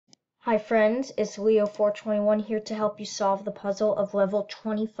Hi friends, it's Leo421 here to help you solve the puzzle of level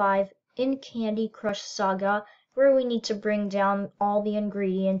 25 in Candy Crush Saga, where we need to bring down all the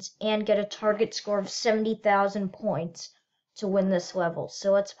ingredients and get a target score of 70,000 points to win this level.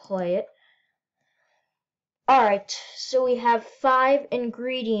 So let's play it. Alright, so we have 5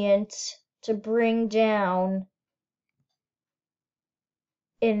 ingredients to bring down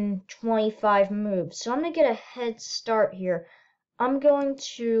in 25 moves. So I'm going to get a head start here. I'm going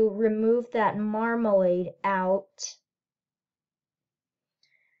to remove that marmalade out.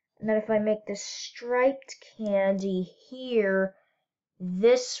 And then if I make this striped candy here,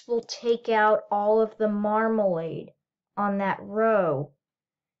 this will take out all of the marmalade on that row.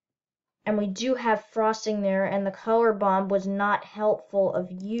 And we do have frosting there, and the color bomb was not helpful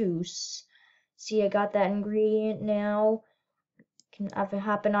of use. See, I got that ingredient now. I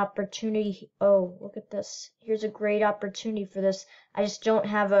have an opportunity. Oh, look at this. Here's a great opportunity for this. I just don't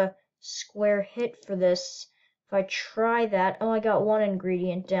have a square hit for this. If I try that, oh, I got one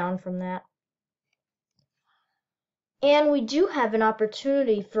ingredient down from that. And we do have an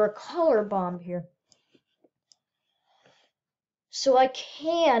opportunity for a color bomb here. So I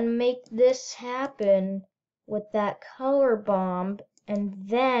can make this happen with that color bomb and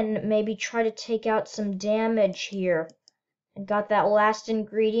then maybe try to take out some damage here. And got that last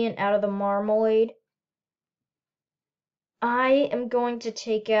ingredient out of the marmalade. I am going to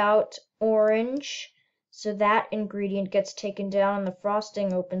take out orange, so that ingredient gets taken down and the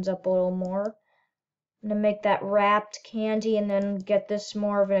frosting opens up a little more. I'm going to make that wrapped candy and then get this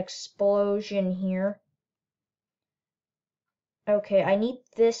more of an explosion here. Okay, I need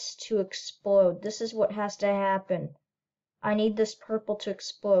this to explode. This is what has to happen. I need this purple to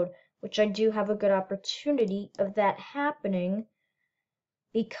explode, which I do have a good opportunity of that happening.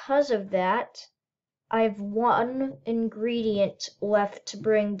 Because of that, I have one ingredient left to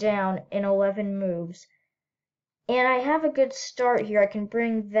bring down in 11 moves. And I have a good start here. I can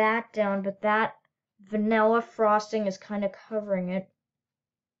bring that down, but that vanilla frosting is kind of covering it.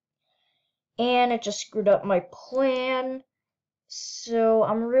 And it just screwed up my plan. So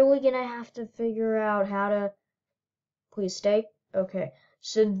I'm really going to have to figure out how to... Please stay. Okay.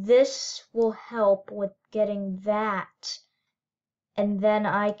 So this will help with getting that. And then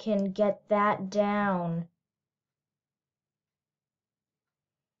I can get that down.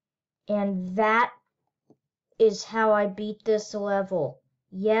 And that is how I beat this level.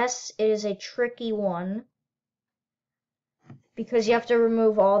 Yes, it is a tricky one, because you have to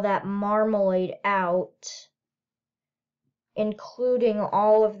remove all that marmalade out, including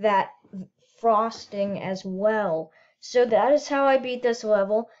all of that frosting as well. So that is how I beat this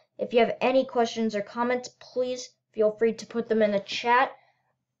level. If you have any questions or comments, please feel free to put them in the chat.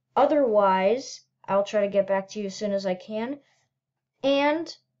 Otherwise, I'll try to get back to you as soon as I can.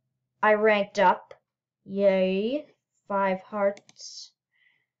 And I ranked up. Yay. 5 hearts.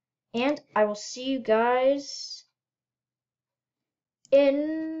 And I will see you guys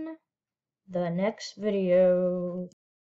in the next video.